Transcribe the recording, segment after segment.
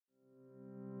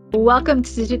Welcome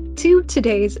to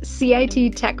today's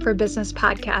CIT Tech for Business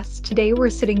podcast. Today we're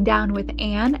sitting down with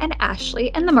Anne and Ashley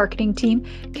and the marketing team,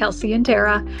 Kelsey and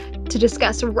Tara, to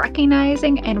discuss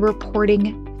recognizing and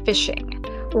reporting phishing.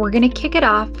 We're going to kick it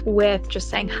off with just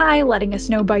saying hi, letting us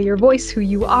know by your voice who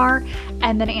you are,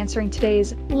 and then answering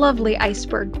today's lovely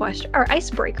iceberg question, or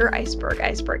icebreaker.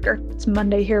 It's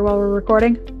Monday here while we're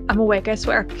recording. I'm awake, I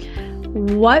swear.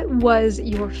 What was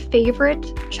your favorite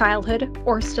childhood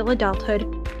or still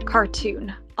adulthood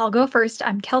cartoon? I'll go first.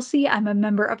 I'm Kelsey. I'm a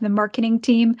member of the marketing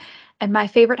team, and my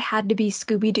favorite had to be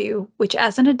Scooby-Doo, which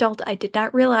as an adult I did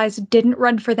not realize didn't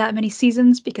run for that many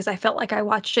seasons because I felt like I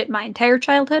watched it my entire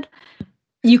childhood.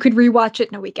 You could rewatch it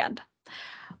in a weekend.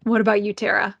 What about you,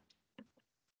 Tara?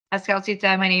 As Kelsey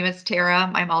said, my name is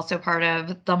Tara. I'm also part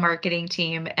of the marketing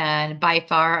team, and by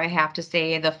far, I have to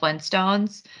say the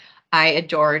Flintstones. I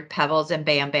adored Pebbles and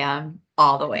Bam Bam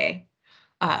all the way.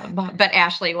 But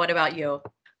Ashley, what about you?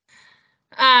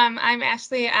 I'm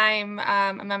Ashley. I'm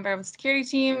a member of the security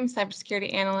team,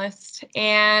 cybersecurity analyst,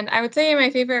 and I would say my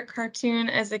favorite cartoon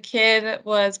as a kid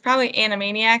was probably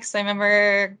Animaniacs. I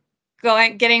remember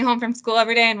getting home from school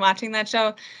every day and watching that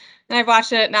show, and I've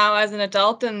watched it now as an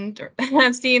adult, and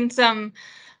I've seen some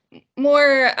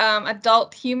more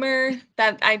adult humor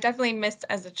that I definitely missed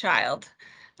as a child.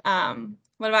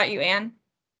 What about you, Anne?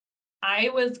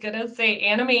 I was gonna say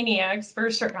Animaniacs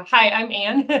for sure. Hi, I'm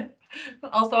Anne.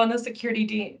 Also on the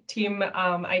security team,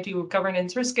 I do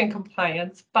governance, risk, and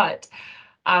compliance, but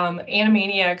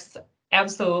Animaniacs,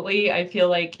 absolutely. I feel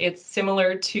like it's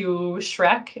similar to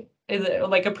Shrek, is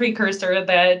like a precursor,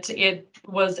 that it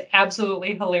was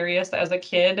absolutely hilarious as a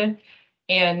kid.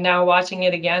 And now watching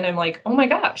it again, I'm like, oh my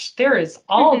gosh, there is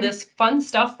all this fun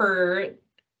stuff for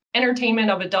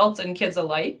entertainment of adults and kids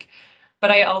alike. But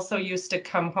I also used to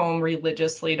come home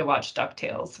religiously to watch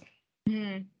DuckTales.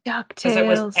 DuckTales. Because it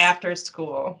was after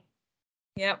school.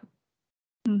 Yep.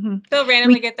 Mm-hmm. Still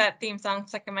randomly get that theme song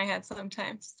stuck in my head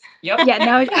sometimes. Yep. Yeah,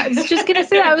 now I was just going to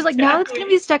say that. I was like, now it's going to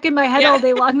be stuck in my head all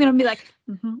day long. I'm going to be like,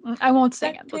 I won't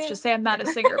sing it. Let's just say I'm not a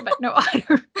singer, but no,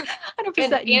 100%.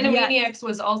 And Animaniacs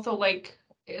was also like,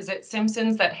 is it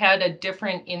Simpsons that had a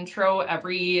different intro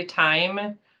every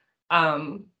time?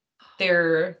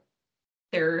 Their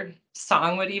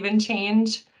song would even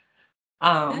change.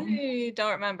 I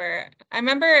don't remember. I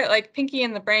remember like Pinky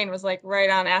and the Brain was like right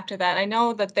on after that. I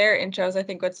know that their intros I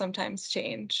think would sometimes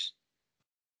change.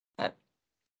 But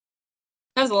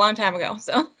that was a long time ago,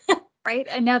 so. Right?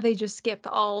 And now they just skip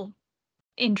all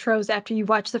intros after you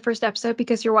watch the first episode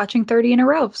because you're watching 30 in a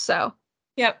row. So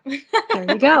Yep. There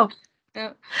you go.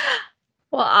 Yep.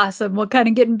 Well, awesome. Well, kind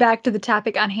of getting back to the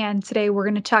topic on hand today, we're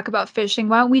going to talk about phishing.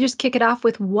 Why don't we just kick it off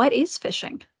with what is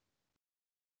phishing?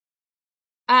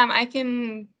 I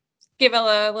can give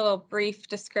a little brief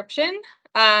description.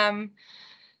 So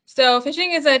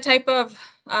phishing is a type of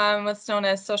what's known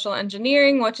as social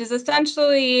engineering, which is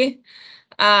essentially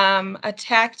a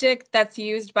tactic that's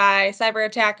used by cyber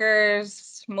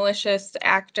attackers, malicious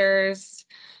actors,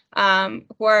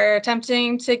 who are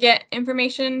attempting to get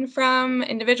information from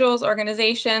individuals,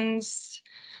 organizations,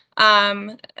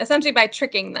 essentially by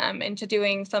tricking them into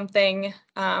doing something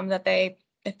that they,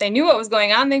 if they knew what was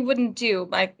going on, they wouldn't do,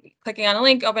 by clicking on a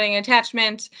link, opening an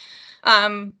attachment,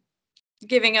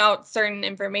 giving out certain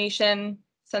information,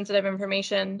 sensitive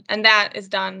information, and that is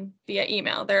done via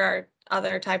email. There are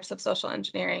other types of social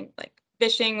engineering, like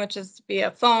phishing, which is via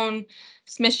phone,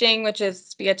 smishing, which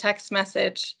is via text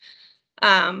message,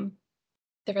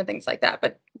 different things like that.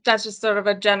 But that's just sort of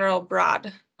a general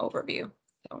broad overview.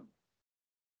 So.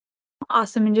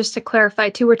 Awesome. And just to clarify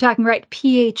too, we're talking right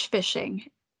pH phishing.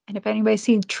 And if anybody's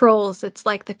seen Trolls, it's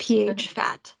like the pH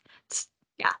fat.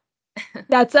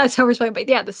 That's how we're talking. But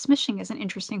yeah, the smishing is an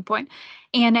interesting point.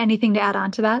 And anything to add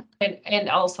on to that? And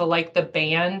also like the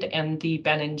band and the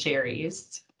Ben and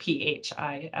Jerry's, PHISH.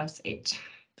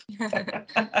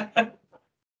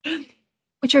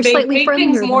 Which are slightly make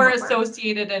friendlier things more than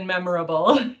associated and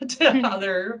memorable to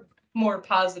other more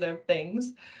positive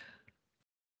things.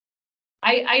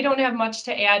 I don't have much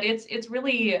to add. It's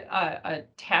really a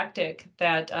tactic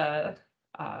that a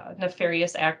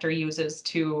nefarious actor uses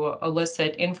to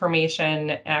elicit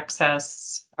information,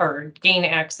 access, or gain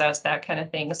access, that kind of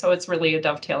thing. So it's really a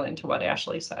dovetail into what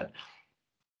Ashley said.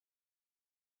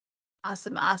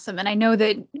 Awesome. And I know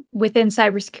that within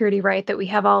cybersecurity, right, that we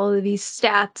have all of these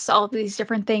stats, all of these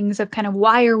different things of kind of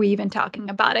why are we even talking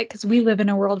about it? Because we live in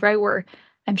a world, right, where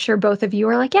I'm sure both of you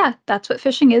are like, yeah, that's what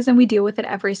phishing is, and we deal with it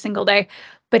every single day.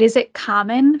 But is it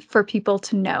common for people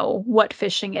to know what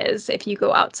phishing is if you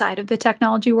go outside of the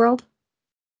technology world?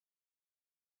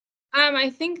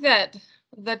 I think that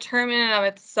the term in and of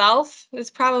itself is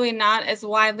probably not as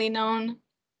widely known.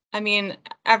 I mean,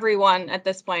 everyone at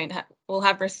this point will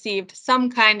have received some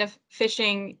kind of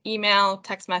phishing email,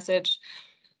 text message,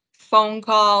 phone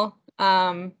call.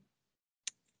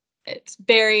 It's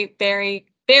very, very,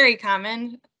 very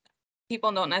common.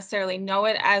 People don't necessarily know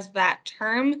it as that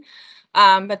term,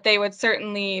 but they would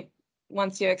certainly,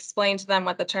 once you explain to them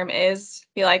what the term is,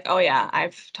 be like, oh yeah,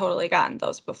 I've totally gotten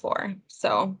those before.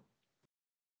 So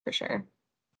for sure.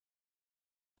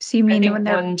 So you I mean think when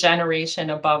they're one generation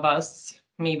above us,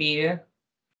 maybe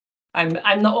I'm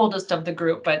the oldest of the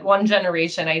group, but one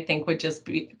generation I think would just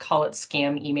call it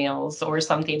scam emails or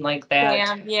something like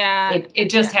that. Yeah. It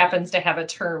just happens to have a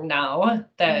term now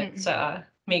that Mhm.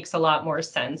 makes a lot more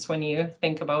sense when you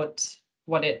think about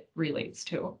what it relates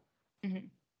to. Mhm.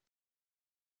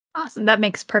 awesome, that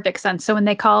makes perfect sense. So when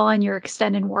they call on your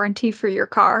extended warranty for your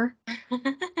car,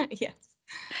 Yes.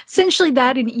 essentially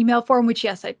that in email form, which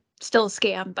yes, I still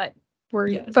scam, but we're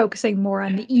Yes. focusing more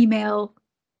on the email,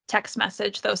 text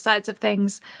message, those sides of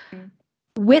things. Mhm.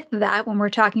 With that, when we're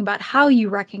talking about how you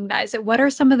recognize it, what are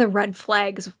some of the red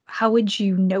flags? How would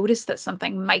you notice that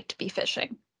something might be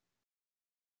phishing?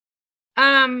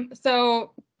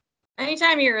 So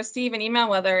anytime you receive an email,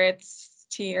 whether it's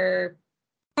to your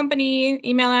company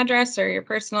email address or your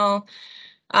personal,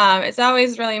 it's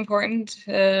always really important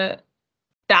to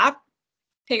stop,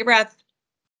 take a breath,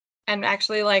 and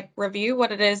actually like review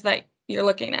what it is that you're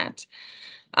looking at.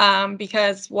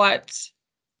 Because what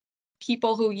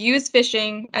people who use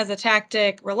phishing as a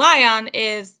tactic rely on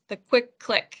is the quick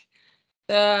click.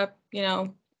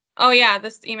 Oh yeah,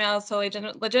 this email is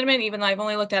totally legitimate, even though I've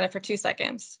only looked at it for 2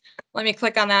 seconds. Let me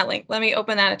click on that link. Let me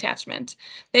open that attachment.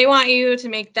 They want you to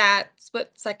make that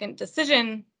split-second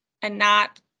decision and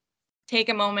not take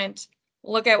a moment,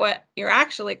 look at what you're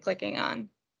actually clicking on.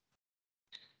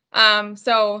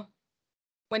 So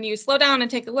when you slow down and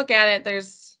take a look at it,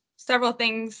 there's several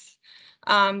things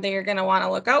that you're going to want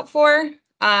to look out for.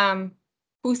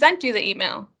 Who sent you the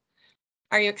email?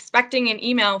 Are you expecting an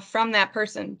email from that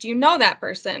person? Do you know that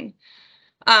person?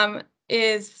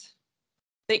 Is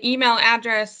the email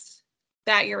address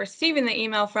that you're receiving the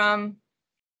email from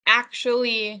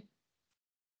actually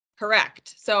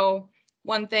correct? So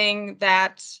one thing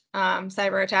that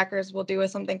cyber attackers will do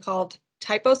is something called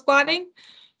typo squatting.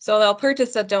 So they'll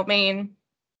purchase a domain,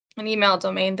 an email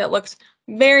domain that looks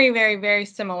very, very, very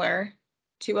similar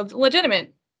to a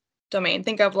legitimate domain.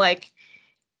 Think of like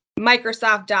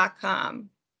Microsoft.com.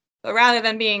 But rather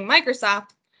than being Microsoft,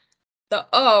 the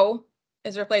O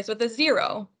is replaced with a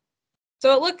 0.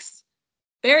 So it looks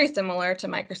very similar to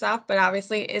Microsoft, but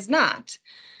obviously is not.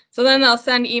 So then they'll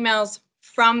send emails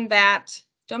from that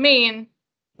domain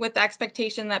with the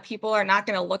expectation that people are not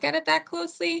going to look at it that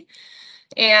closely.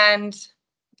 And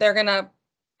they're going to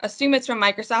assume it's from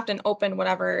Microsoft and open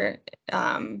whatever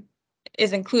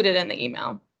is included in the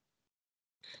email.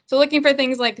 So looking for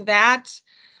things like that,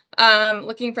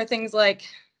 looking for things like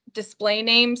display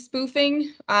name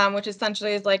spoofing, which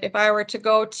essentially is like if I were to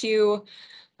go to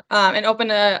and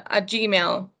open a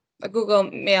Gmail, a Google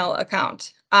Mail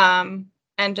account, and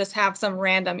just have some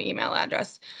random email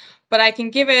address. But I can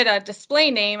give it a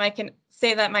display name. I can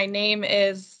say that my name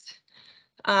is,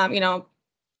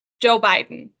 Joe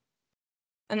Biden.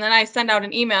 And then I send out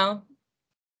an email.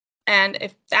 And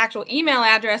if the actual email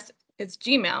address is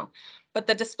Gmail, but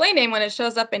the display name when it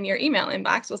shows up in your email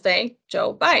inbox will say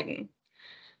Joe Biden.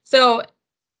 So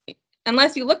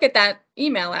unless you look at that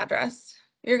email address,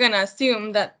 you're going to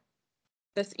assume that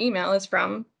this email is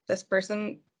from this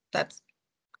person that's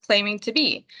claiming to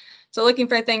be. So looking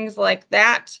for things like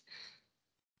that.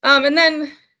 And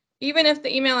then even if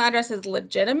the email address is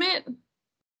legitimate,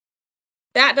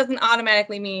 that doesn't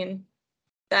automatically mean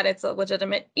that it's a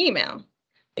legitimate email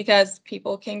because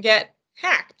people can get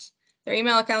hacked. Their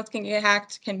email accounts can get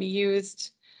hacked, can be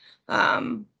used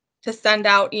to send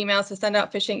out emails, to send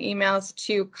out phishing emails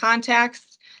to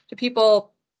contacts, to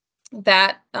people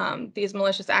that these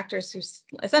malicious actors who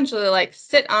essentially like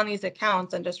sit on these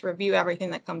accounts and just review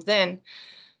everything that comes in.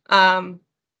 They're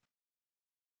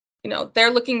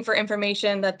looking for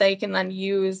information that they can then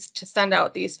use to send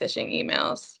out these phishing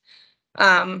emails.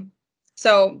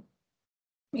 So,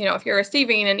 if you're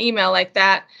receiving an email like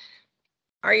that,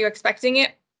 are you expecting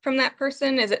it from that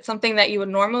person? Is it something that you would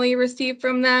normally receive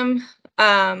from them?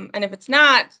 And if it's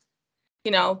not,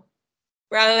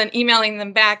 rather than emailing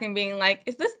them back and being like,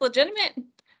 is this legitimate?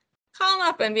 Call them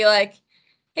up and be like,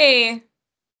 hey,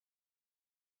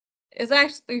 is that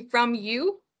actually from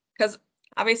you? Because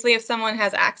obviously if someone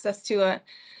has access to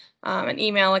an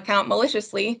email account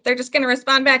maliciously, they're just going to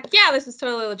respond back, yeah, this is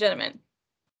totally legitimate.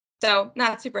 So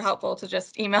not super helpful to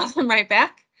just email them right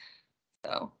back.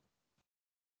 So.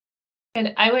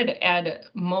 And I would add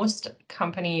most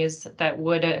companies that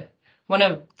would, one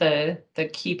of the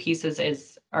key pieces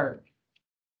is, or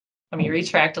let me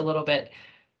retract a little bit.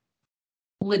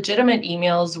 Legitimate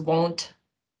emails won't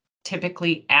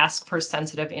typically ask for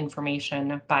sensitive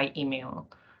information by email.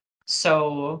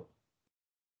 So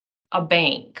a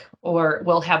bank or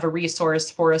will have a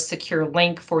resource for a secure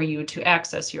link for you to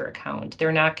access your account.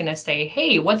 They're not going to say,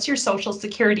 hey, what's your social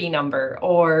security number?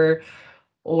 Or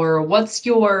what's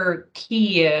your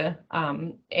key?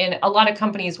 And a lot of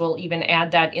companies will even add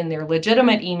that in their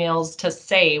legitimate emails to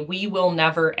say, we will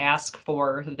never ask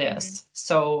for this. Mm-hmm.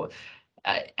 So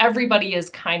everybody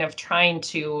is kind of trying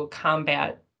to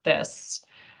combat this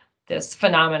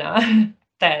phenomena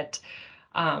that,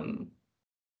 and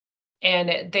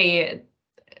the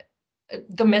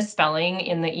misspelling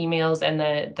in the emails and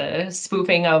the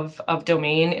spoofing of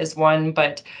domain is one,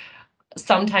 but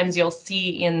sometimes you'll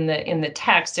see in the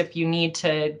text, if you need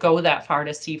to go that far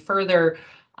to see further,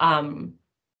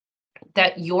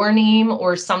 that your name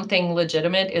or something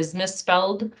legitimate is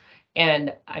misspelled.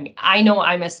 And I mean, I know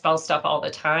I misspell stuff all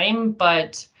the time,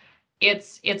 but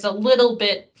it's a little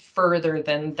bit further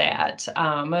than that.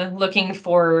 Looking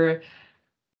for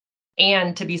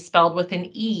and to be spelled with an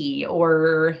E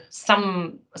or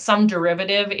some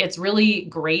derivative, it's really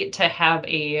great to have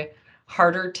a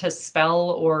harder to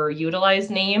spell or utilize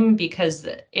name because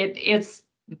it's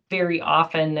very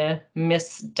often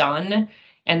misdone,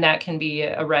 and that can be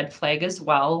a red flag as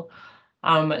well.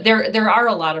 There are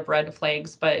a lot of red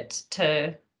flags, but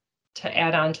to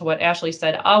add on to what Ashley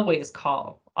said, always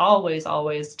call,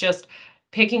 always just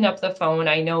picking up the phone.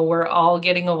 I know we're all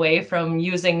getting away from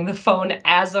using the phone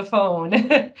as a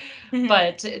phone,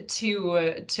 but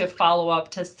to follow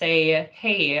up to say,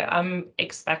 hey, I'm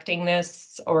expecting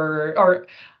this, or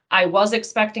I was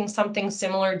expecting something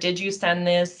similar. Did you send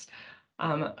this?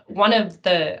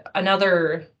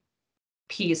 Another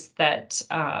piece that,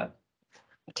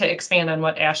 to expand on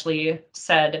what Ashley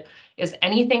said, is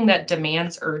anything that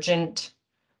demands urgent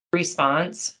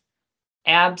response,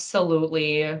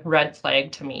 absolutely red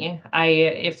flag to me.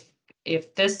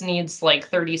 If this needs like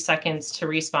 30 seconds to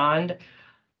respond,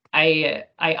 I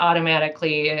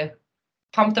automatically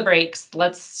pump the brakes.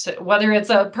 Whether it's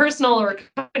a personal or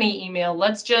company email,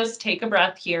 let's just take a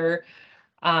breath here,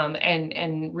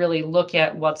 and really look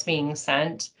at what's being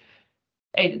sent.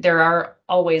 There are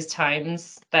always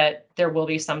times that there will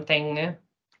be something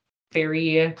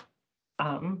very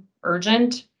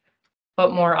urgent,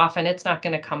 but more often it's not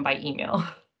going to come by email.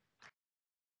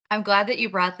 I'm glad that you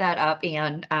brought that up,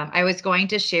 and I was going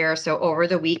to share. So over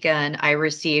the weekend, I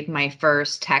received my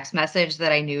first text message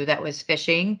that I knew that was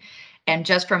phishing. And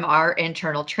just from our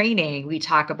internal training, we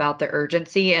talk about the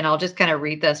urgency, and I'll just kind of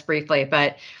read this briefly,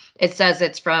 but it says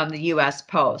it's from the US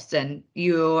Post, and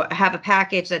you have a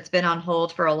package that's been on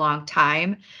hold for a long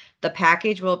time. The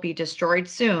package will be destroyed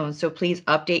soon, so please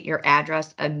update your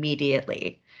address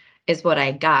immediately, is what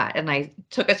I got. And I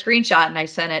took a screenshot and I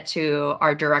sent it to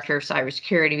our director of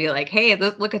cybersecurity, be like, hey,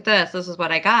 look at this. This is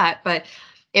what I got. But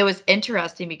it was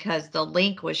interesting because the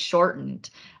link was shortened.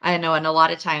 I know, and a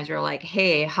lot of times we're like,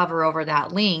 hey, hover over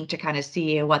that link to kind of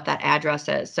see what that address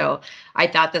is. So I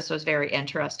thought this was very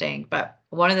interesting. But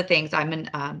one of the things, I'm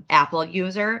an Apple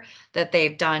user, that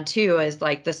they've done too is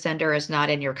like the sender is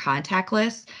not in your contact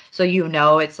list. So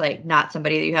it's like not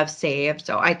somebody that you have saved.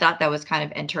 So I thought that was kind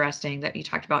of interesting that you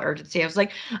talked about urgency. I was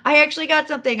like, I actually got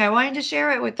something. I wanted to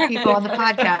share it with the people on the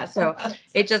podcast. So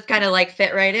it just kind of like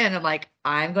fit right in. I'm like,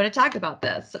 I'm going to talk about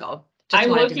this. So just I'm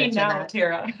wanted to looking mention now, that.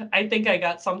 Tara. I think I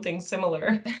got something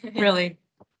similar. Really?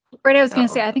 Right, I was going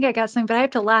to say, I think I got something, but I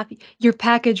have to laugh. Your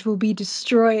package will be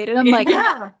destroyed. And I'm like,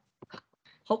 yeah.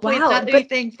 Hopefully it's not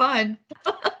anything fun.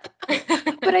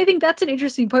 But I think that's an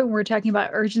interesting point when we're talking about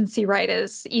urgency, right?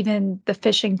 Is even the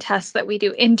phishing tests that we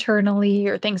do internally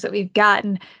or things that we've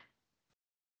gotten,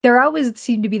 there always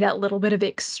seem to be that little bit of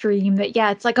extreme that, yeah,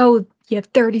 it's like, oh, you have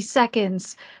 30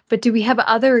 seconds. But do we have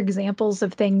other examples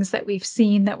of things that we've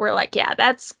seen that we're like, yeah,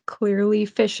 that's clearly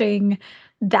phishing.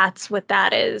 That's what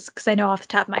that is. Because I know off the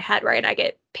top of my head, right, I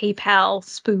get PayPal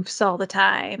spoofs all the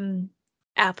time,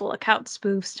 Apple account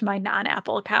spoofs to my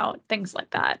non-Apple account, things like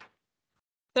that.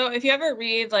 So if you ever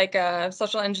read like a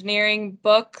social engineering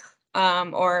book,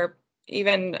 or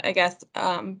even, I guess,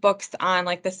 books on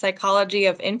like the psychology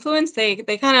of influence, they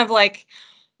kind of like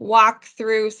walk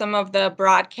through some of the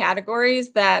broad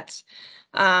categories that,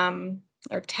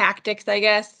 or tactics, I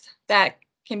guess, that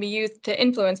can be used to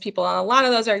influence people. And a lot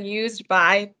of those are used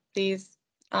by these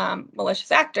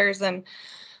malicious actors. And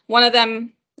one of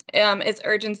them is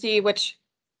urgency, which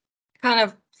kind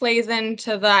of plays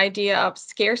into the idea of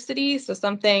scarcity. So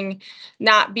something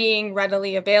not being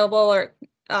readily available, or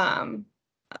FOMO,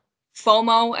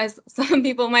 as some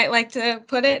people might like to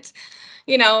put it,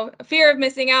 fear of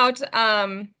missing out.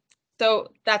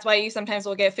 So that's why you sometimes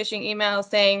will get phishing emails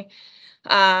saying,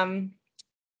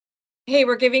 hey,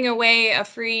 we're giving away a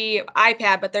free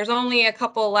iPad, but there's only a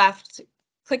couple left.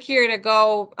 Click here to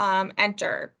go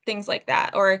enter, things like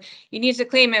that. Or you need to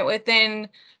claim it within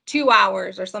 2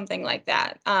 hours or something like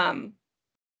that.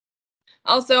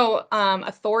 Also,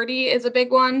 authority is a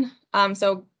big one.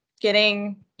 So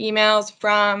getting emails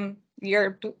from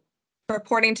your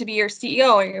purporting to be your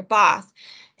CEO or your boss,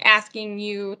 asking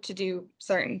you to do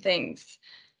certain things.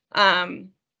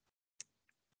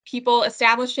 People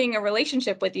establishing a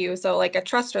relationship with you, so like a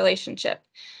trust relationship,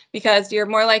 because you're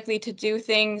more likely to do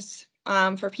things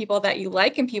for people that you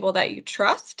like and people that you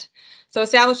trust. So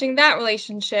establishing that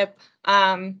relationship,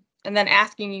 and then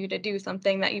asking you to do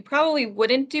something that you probably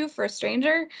wouldn't do for a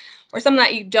stranger, or something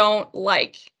that you don't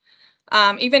like,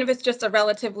 even if it's just a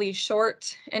relatively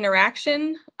short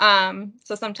interaction.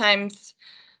 So sometimes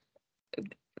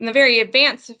in the very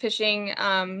advanced phishing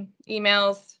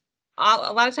emails,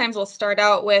 a lot of times we'll start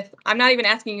out with, I'm not even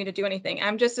asking you to do anything.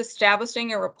 I'm just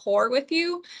establishing a rapport with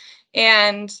you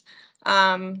and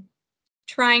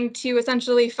trying to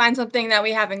essentially find something that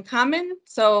we have in common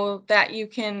so that you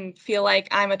can feel like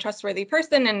I'm a trustworthy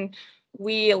person and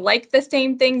we like the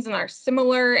same things and are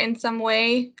similar in some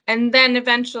way. And then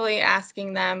eventually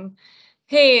asking them,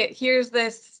 hey, here's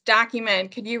this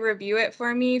document. Could you review it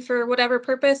for me for whatever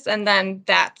purpose? And then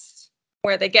that's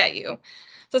where they get you.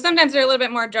 So sometimes they're a little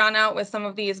bit more drawn out with some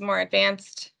of these more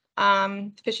advanced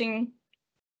phishing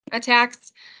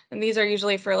attacks. And these are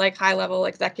usually for like high level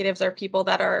executives or people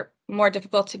that are more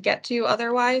difficult to get to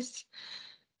otherwise.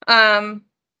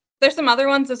 There's some other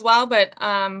ones as well, but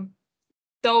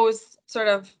those sort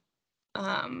of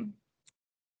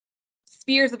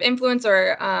spheres of influence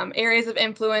or areas of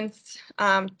influence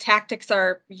tactics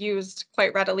are used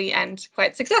quite readily and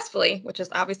quite successfully, which is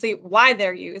obviously why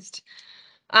they're used.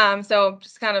 So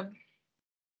just kind of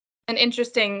an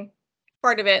interesting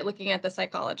part of it, looking at the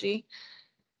psychology.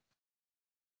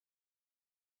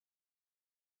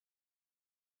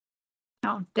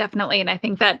 Oh, definitely. And I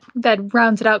think that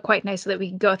rounds it out quite nicely that we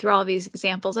can go through all these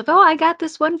examples of, oh, I got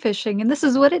this one phishing and this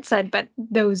is what it said. But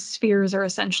those spheres are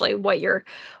essentially what you're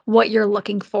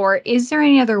looking for. Is there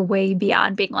any other way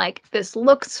beyond being like, this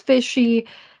looks fishy,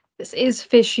 this is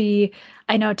fishy?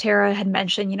 I know Tara had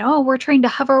mentioned, we're trained to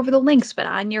hover over the links, but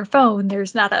on your phone,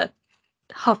 there's not a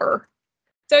hover.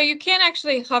 So you can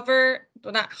actually hover,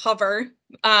 well, not hover.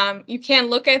 You can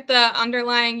look at the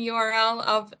underlying URL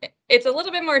of, it's a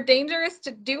little bit more dangerous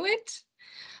to do it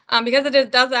because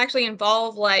it does actually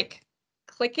involve like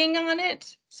clicking on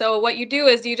it. So what you do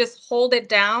is you just hold it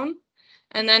down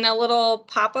and then a little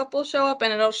pop-up will show up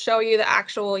and it'll show you the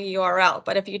actual URL.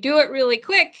 But if you do it really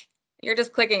quick, you're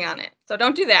just clicking on it. So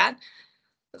don't do that.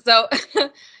 So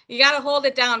you got to hold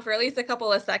it down for at least a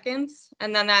couple of seconds,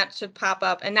 and then that should pop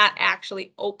up and not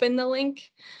actually open the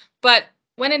link. But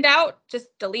when in doubt, just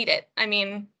delete it. I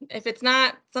mean, if it's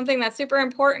not something that's super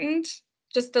important,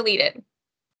 just delete it.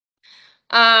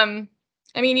 I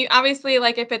mean, you obviously,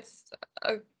 like if it's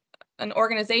an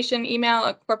organization email,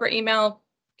 a corporate email,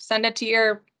 send it to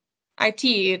your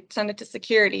IT, send it to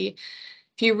security.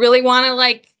 If you really want to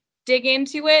like dig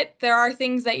into it, there are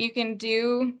things that you can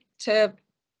do to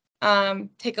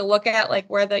take a look at like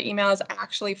where the email is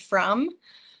actually from.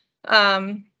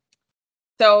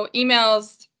 So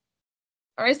emails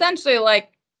are essentially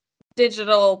like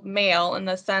digital mail in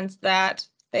the sense that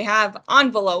they have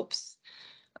envelopes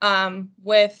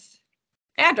with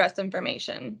address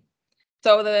information.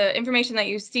 So the information that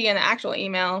you see in the actual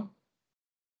email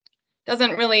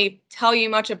doesn't really tell you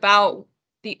much about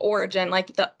the origin.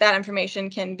 Like that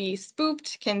information can be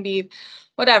spoofed, can be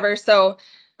whatever. So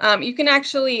you can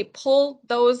actually pull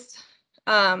those,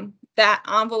 that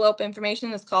envelope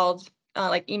information is called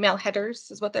like email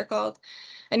headers is what they're called.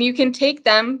 And you can take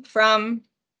them from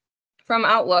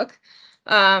Outlook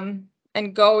and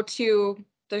go to,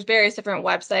 there's various different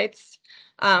websites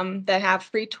that have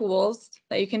free tools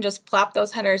that you can just plop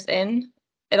those headers in.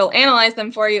 It'll analyze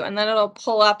them for you, and then it'll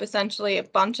pull up essentially a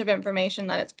bunch of information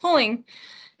that it's pulling,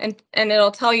 and it'll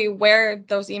tell you where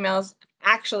those emails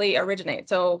actually originate.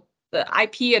 So the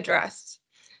IP address.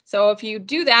 So if you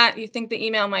do that, you think the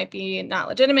email might be not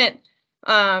legitimate,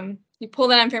 you pull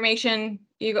that information,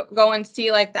 you go and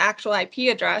see like the actual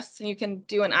IP address, and you can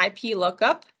do an IP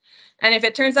lookup. And if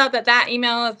it turns out that that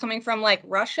email is coming from like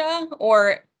Russia,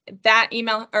 or that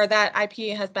email or that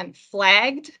IP has been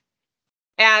flagged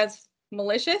as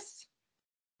malicious,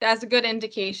 that's a good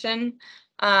indication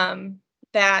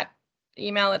that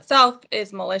email itself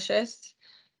is malicious.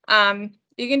 You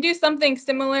can do something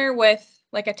similar with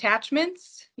like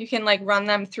attachments. You can like run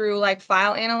them through like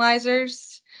file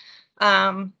analyzers.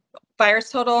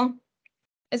 VirusTotal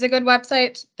is a good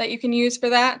website that you can use for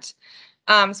that.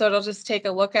 So it'll just take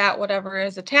a look at whatever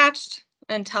is attached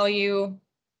and tell you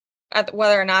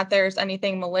whether or not there's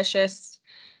anything malicious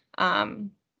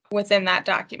within that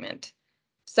document.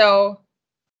 So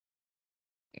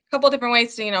a couple different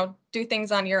ways to, do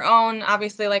things on your own.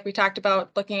 Obviously, like we talked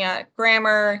about, looking at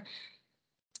grammar,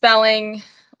 spelling,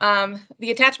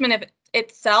 the attachment of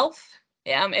itself,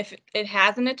 if it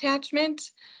has an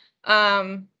attachment,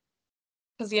 because,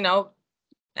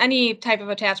 any type of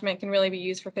attachment can really be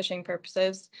used for phishing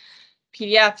purposes.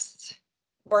 PDFs,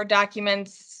 Word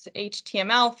documents,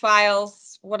 HTML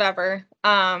files, whatever.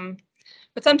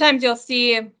 But sometimes you'll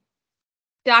see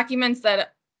documents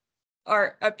that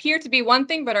appear to be one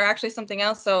thing but are actually something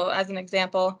else. So as an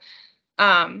example,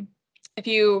 if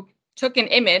you took an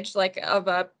image like of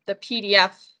the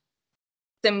PDF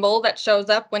symbol that shows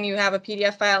up when you have a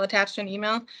PDF file attached to an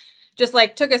email, just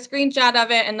like took a screenshot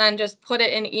of it and then just put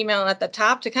it in email at the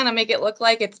top to kind of make it look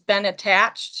like it's been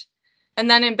attached, and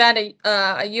then embed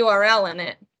a URL in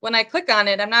it. When I click on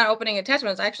it, I'm not opening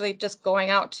attachment, it's actually just going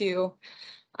out to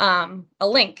a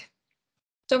link.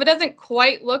 So if it doesn't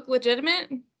quite look legitimate,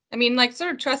 I mean, like,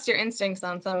 sort of trust your instincts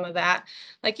on some of that.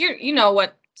 Like, you know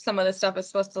what some of this stuff is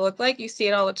supposed to look like. You see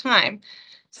it all the time.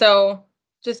 So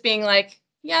just being like,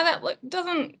 yeah, that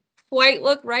doesn't quite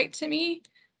look right to me,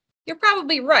 you're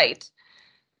probably right.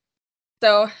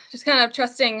 So just kind of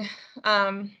trusting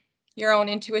your own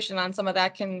intuition on some of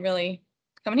that can really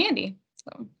come in handy.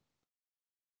 So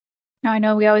Now, I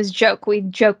know we always joke. We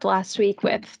joked last week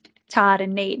with Todd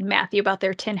and Nate and Matthew about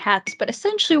their tin hats, but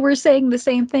essentially we're saying the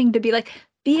same thing, to be like,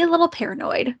 be a little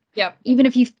paranoid. Yep. Even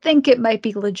if you think it might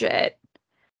be legit.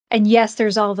 And yes,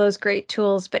 there's all those great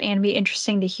tools, but Anne, it'd be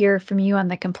interesting to hear from you on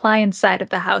the compliance side of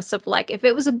the house of, like, if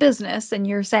it was a business and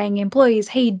you're saying employees,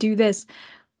 hey, do this,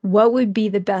 what would be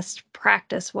the best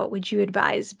practice? What would you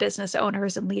advise business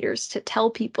owners and leaders to tell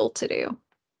people to do?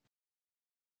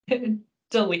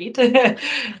 Delete. If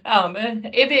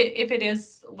it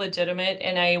is legitimate,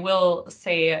 and I will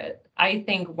say, I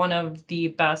think one of the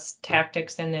best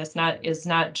tactics in this is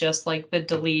not just like the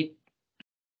delete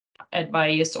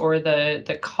advice or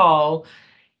the call,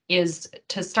 is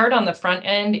to start on the front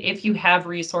end. If you have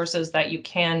resources that you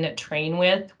can train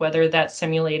with, whether that's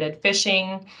simulated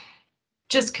phishing,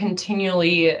 just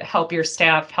continually help your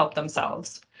staff help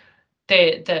themselves.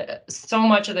 So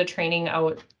much of the training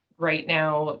out right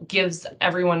now gives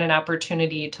everyone an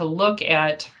opportunity to look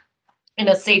at, in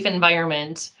a safe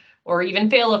environment, or even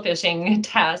fail a phishing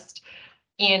test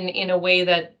in a way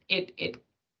that it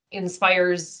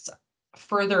inspires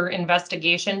further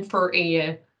investigation for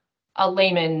a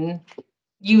layman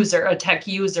user, a tech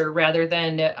user, rather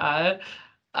than a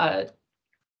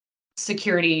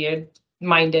security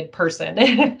minded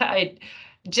person.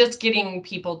 Just getting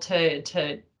people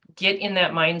to get in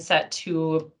that mindset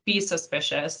to be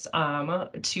suspicious,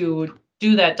 to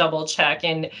do that double check.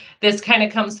 And this kind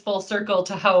of comes full circle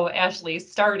to how Ashley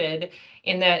started,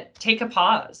 in that take a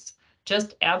pause.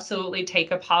 Just absolutely take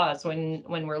a pause when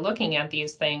we're looking at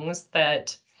these things,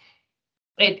 that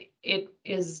it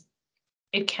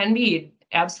can be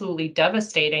absolutely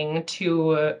devastating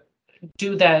to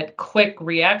do that quick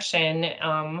reaction.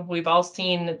 We've all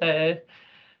seen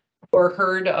or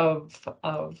heard of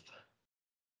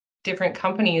different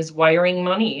companies wiring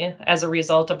money as a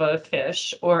result of a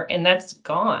phish, and that's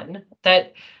gone.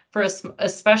 That, for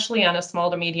especially on a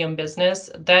small to medium business,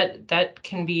 that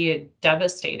can be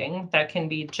devastating. That can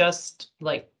be just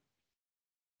like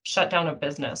shut down a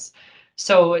business.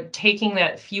 So taking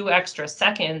that few extra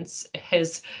seconds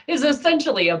is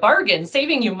essentially a bargain,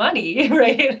 saving you money,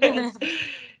 right?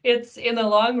 It's in the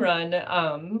long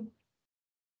run,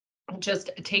 just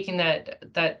taking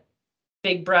that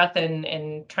big breath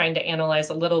and trying to analyze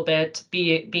a little bit,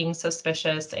 being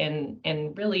suspicious, and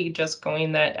really just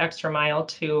going that extra mile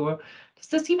to, does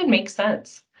this even make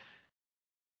sense?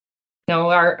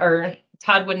 No, our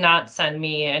Todd would not send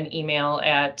me an email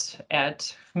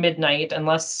at midnight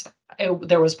unless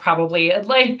there was probably,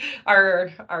 like,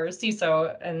 our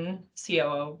CISO and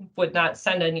COO would not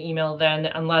send an email then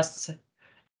unless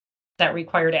that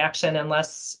required action,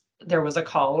 unless there was a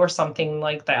call or something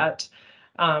like that.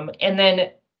 And then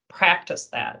practice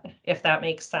that, if that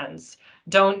makes sense.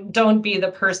 Don't be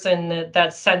the person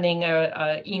that's sending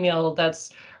a email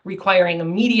that's requiring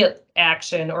immediate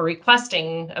action or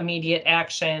requesting immediate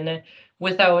action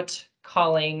without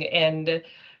calling and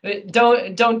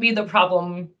don't be the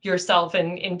problem yourself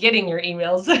in getting your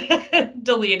emails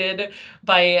deleted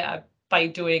by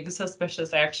doing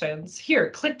suspicious actions. Here,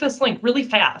 click this link really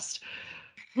fast.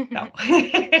 No,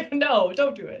 no,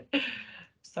 don't do it.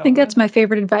 So I think that's my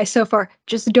favorite advice so far.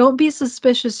 Just don't be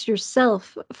suspicious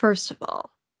yourself, first of all.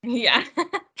 Yeah,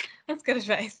 that's good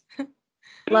advice.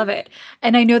 Love it.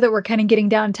 And I know that we're kind of getting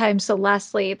down time. So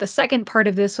lastly, the second part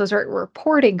of this was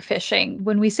reporting phishing.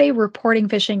 When we say reporting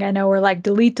phishing, I know we're like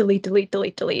delete, delete, delete,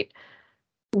 delete, delete.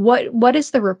 What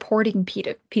is the reporting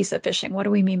piece of phishing? What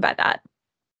do we mean by that?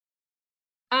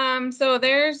 So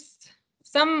there's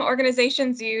some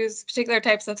organizations use particular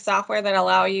types of software that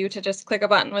allow you to just click a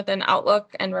button within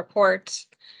Outlook and report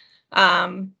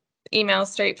emails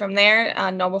straight from there.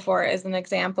 Know4 is an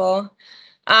example.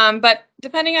 But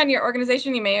depending on your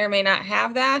organization, you may or may not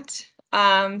have that.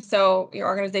 So your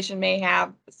organization may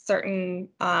have certain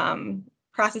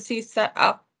processes set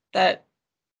up that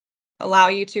allow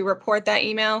you to report that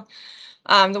email.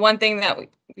 The one thing that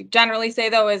we generally say,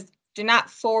 though, is do not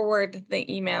forward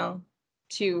the email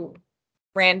to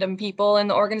random people in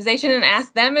the organization and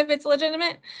ask them if it's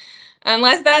legitimate,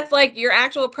 unless that's like your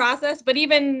actual process. But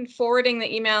even forwarding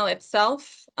the email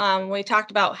itself, we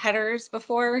talked about headers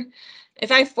before.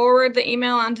 If I forward the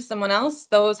email onto someone else,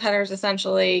 those headers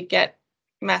essentially get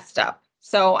messed up.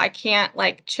 So I can't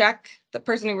like check, the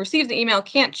person who receives the email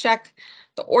can't check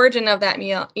the origin of that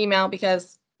email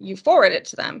because you forward it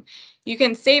to them. You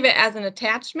can save it as an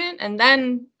attachment and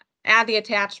then add the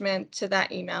attachment to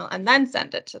that email and then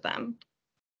send it to them.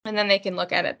 And then they can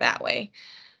look at it that way.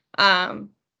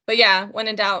 But yeah, when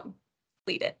in doubt,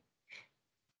 delete it.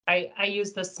 I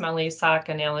use the smelly sock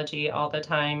analogy all the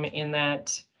time in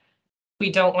that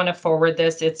we don't want to forward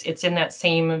this. It's in that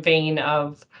same vein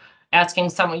of asking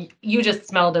someone, you just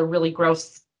smelled a really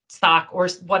gross sock or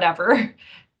whatever,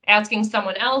 asking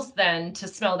someone else then to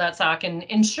smell that sock and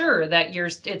ensure that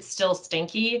it's still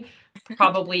stinky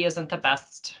probably isn't the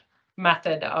best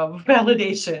method of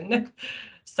validation.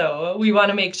 So we want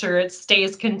to make sure it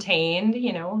stays contained.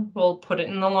 We'll put it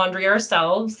in the laundry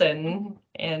ourselves and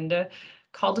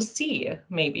call to see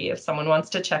maybe if someone wants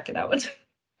to check it out.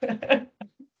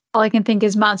 All I can think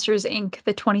is Monsters Inc.,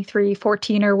 the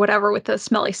 2314 or whatever with the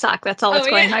smelly sock. That's all that's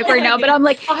going in my brain now. But I'm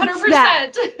like,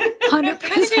 100%. 100%.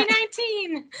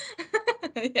 2319.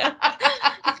 Yeah,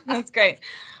 that's great.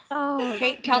 Oh,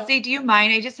 Hey, Kelsey, do you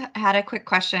mind? I just had a quick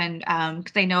question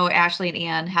because I know Ashley and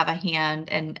Ann have a hand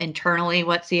in internally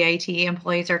what CIT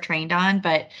employees are trained on,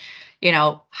 but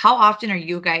how often are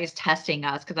you guys testing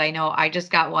us? Because I know I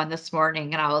just got one this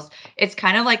morning and it's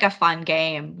kind of like a fun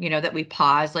game, that we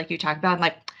pause, like you talked about. I'm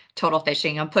like, total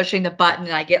phishing. I'm pushing the button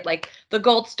and I get like the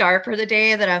gold star for the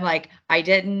day that I'm like, I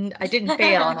didn't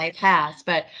fail and I passed.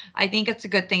 But I think it's a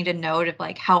good thing to note of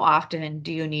like, how often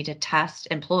do you need to test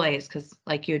employees? Because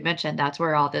like you had mentioned, that's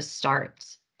where all this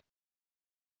starts.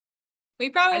 We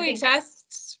probably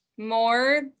test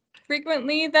more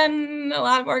frequently than a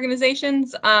lot of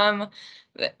organizations.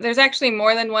 There's actually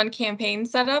more than one campaign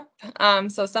set up.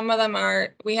 So some of them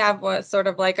we have what sort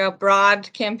of like a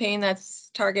broad campaign that's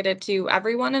targeted to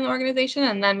everyone in the organization.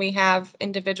 And then we have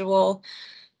individual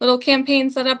little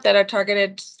campaigns set up that are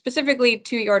targeted specifically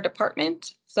to your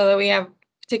department. So that we have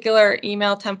particular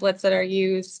email templates that are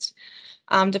used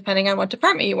depending on what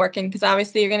department you work in, because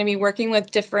obviously you're going to be working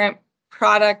with different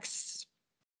products,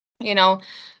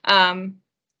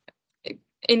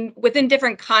 within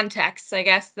different contexts, I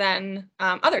guess, than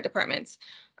other departments.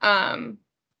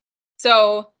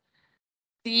 So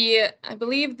I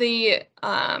believe the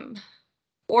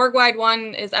org-wide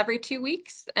one is every 2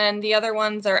 weeks, and the other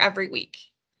ones are every week.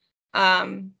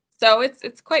 So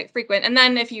it's quite frequent. And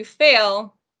then if you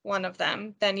fail one of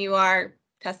them, then you are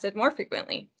tested more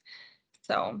frequently.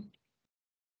 So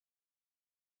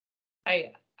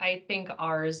I think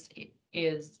ours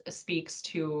speaks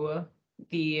to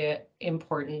the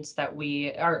importance that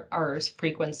our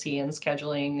frequency and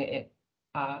scheduling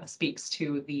speaks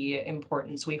to the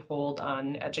importance we hold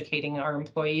on educating our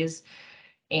employees.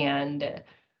 And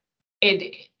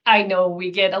I know we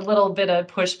get a little bit of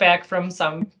pushback from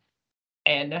some,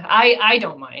 and I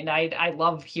don't mind. I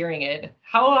love hearing it.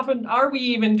 How often are we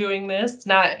even doing this?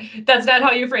 That's not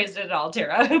how you phrased it at all,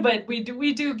 Tara, but we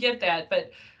do get that.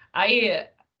 But I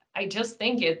just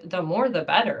think the more the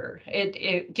better.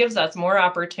 It gives us more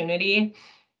opportunity.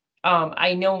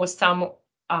 I know with some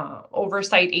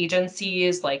oversight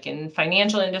agencies, like in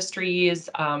financial industries,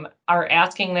 are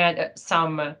asking that.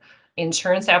 Some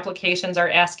insurance applications are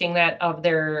asking that of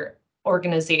their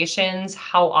organizations.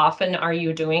 How often are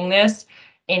you doing this?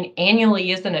 And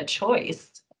annually isn't a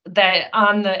choice that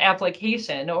on the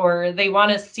application, or they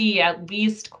want to see at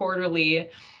least quarterly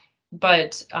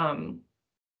but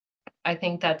I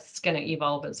think that's going to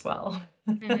evolve as well.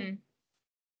 Mhm.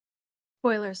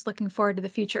 Spoilers, looking forward to the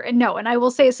future. And no, and I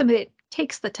will say, as somebody that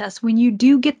takes the test, when you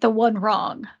do get the one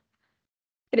wrong,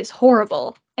 it is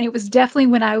horrible. And it was definitely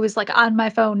when I was like on my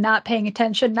phone, not paying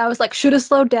attention. And I was like, should have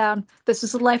slowed down. This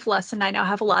is a life lesson. I now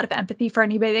have a lot of empathy for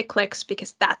anybody that clicks,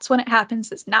 because that's when it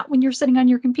happens. It's not when you're sitting on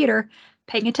your computer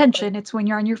paying attention. It's when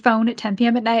you're on your phone at 10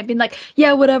 p.m. at night being like,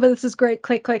 yeah, whatever, this is great,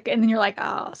 click, click. And then you're like,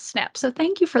 oh, snap. So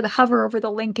thank you for the hover over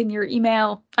the link in your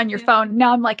email on your Yeah. phone.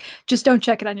 Now I'm like, just don't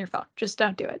check it on your phone. Just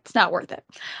don't do it. It's not worth it.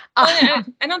 Well,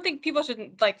 and I don't think people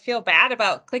should like feel bad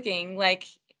about clicking. Like,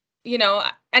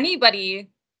 anybody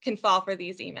can fall for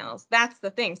these emails. That's the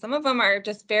thing. Some of them are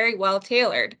just very well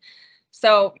tailored.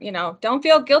 So, don't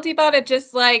feel guilty about it.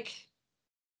 Just like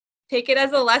take it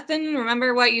as a lesson.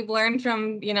 Remember what you've learned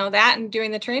from, that and doing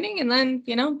the training, and then,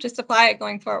 just apply it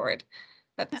going forward.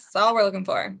 That's all we're looking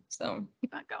for. So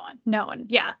keep on going. No, and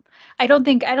yeah, I don't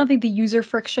think the user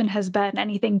friction has been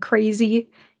anything crazy.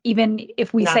 Even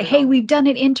if we Not say, at hey, all. we've done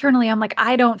it internally, I'm like,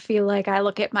 I don't feel like I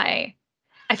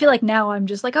feel like now I'm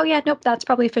just like, oh yeah, nope, that's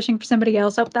probably phishing for somebody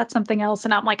else. Oh, that's something else.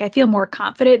 And I'm like, I feel more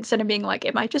confident instead of being like,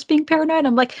 am I just being paranoid?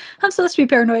 I'm like, I'm supposed to be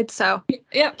paranoid. So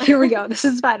yeah, here we go. This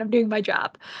is fine. I'm doing my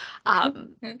job. But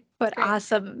great.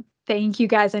 awesome. Thank you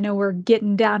guys. I know we're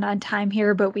getting down on time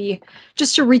here, but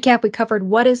just to recap, we covered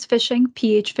what is phishing,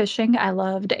 pH phishing. I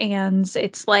loved Anne's.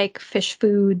 It's like fish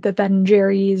food, the Ben and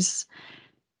Jerry's.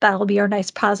 That'll be our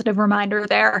nice positive reminder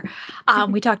there.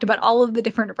 We talked about all of the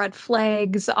different red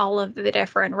flags, all of the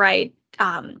different, right?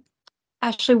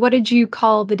 Ashley, what did you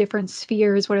call the different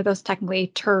spheres? What are those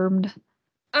technically termed?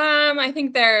 I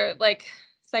think they're like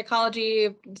psychology,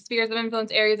 spheres of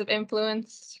influence, areas of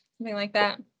influence, something like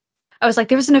that. I was like,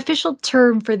 there was an official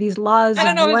term for these laws I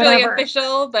don't of know if it's really whatever.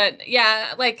 official, but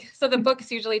yeah, so the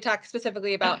books usually talk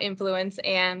specifically about influence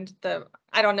and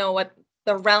I don't know what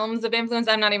the realms of influence.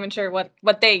 I'm not even sure what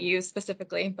they use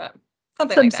specifically, but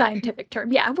something Some like that. scientific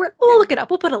term. Yeah, we'll look it up.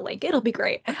 We'll put a link. It'll be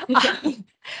great. Yeah.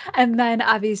 And then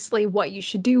obviously what you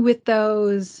should do with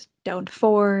those. Don't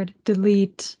forward,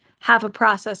 delete, have a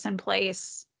process in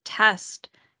place, test.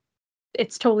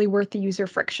 It's totally worth the user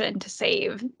friction to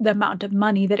save the amount of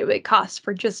money that it would cost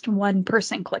for just one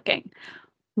person clicking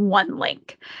one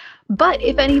link. But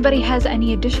if anybody has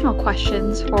any additional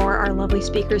questions for our lovely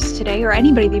speakers today, or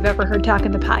anybody they've ever heard talk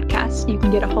in the podcast, you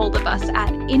can get a hold of us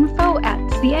at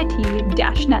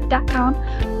info@cit-net.com,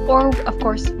 or of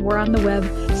course, we're on the web,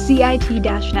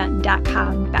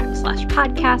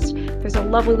 cit-net.com/podcast. There's a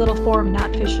lovely little form,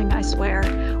 not phishing, I swear,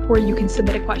 where you can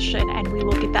submit a question and we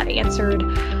will get that answered.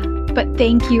 But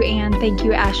thank you, Anne. Thank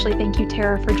you, Ashley. Thank you,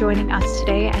 Tara, for joining us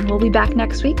today. And we'll be back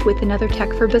next week with another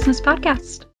Tech for Business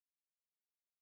podcast.